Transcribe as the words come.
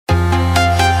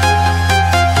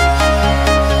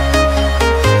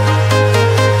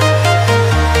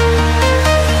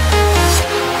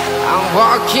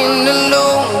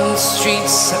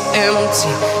so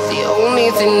empty. The only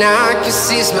thing I can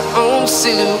see is my own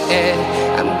silhouette.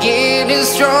 I'm getting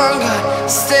stronger,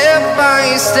 step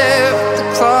by step. The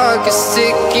clock is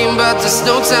ticking, but there's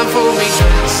no time for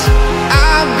regrets.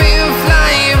 I've been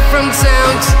flying from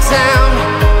town to town,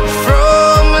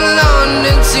 from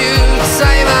London to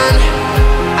Taiwan.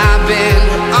 I've been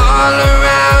all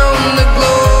around the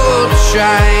globe,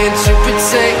 trying to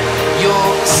protect your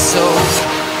soul.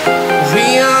 We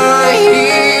are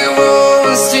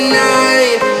heroes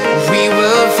tonight. We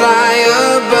will fly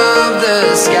above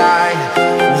the sky.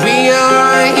 We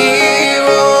are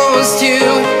heroes tonight.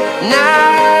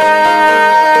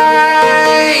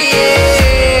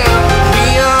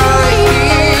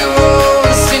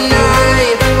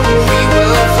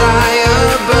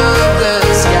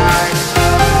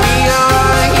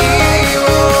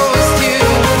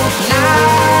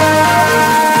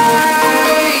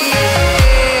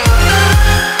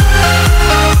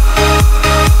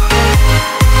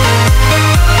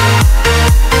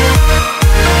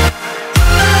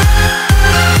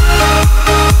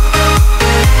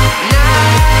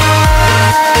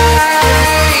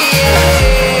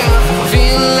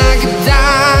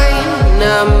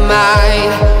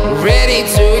 Ready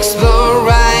to explore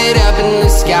right up in the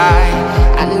sky.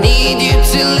 I need you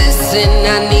to listen,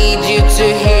 I need you to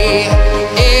hear,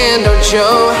 and don't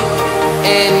show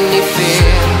any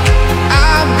fear.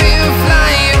 I've been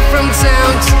flying from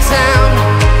town to town,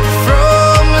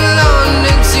 from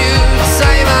London to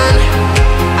Taiwan.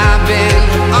 I've been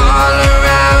all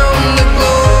around the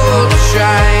globe,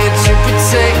 trying to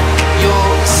protect your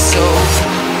soul.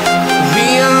 We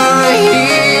are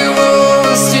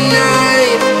heroes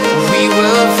tonight. We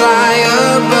will fly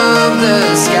above the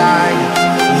sky.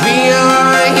 We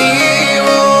are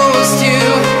heroes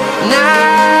tonight.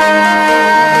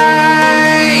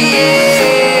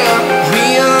 Yeah, we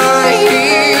are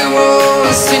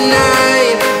heroes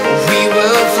tonight. We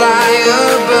will fly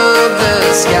above the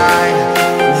sky.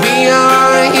 We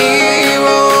are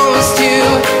heroes tonight.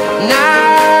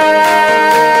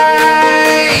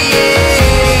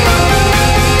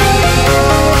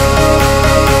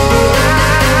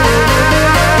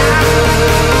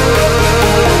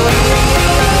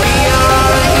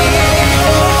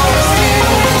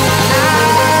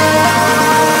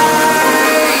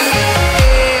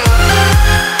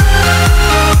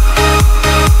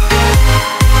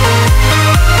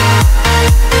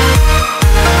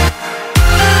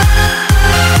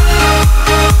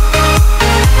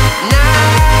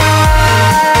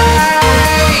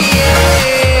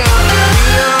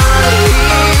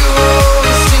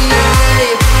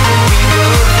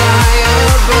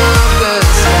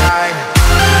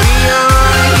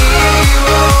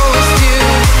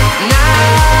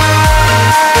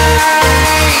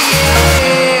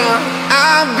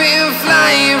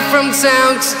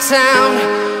 Town to town,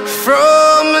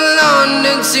 from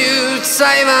London to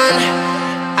Taiwan.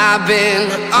 I've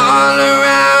been all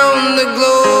around the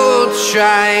globe,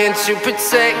 trying to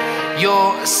protect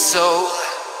your soul.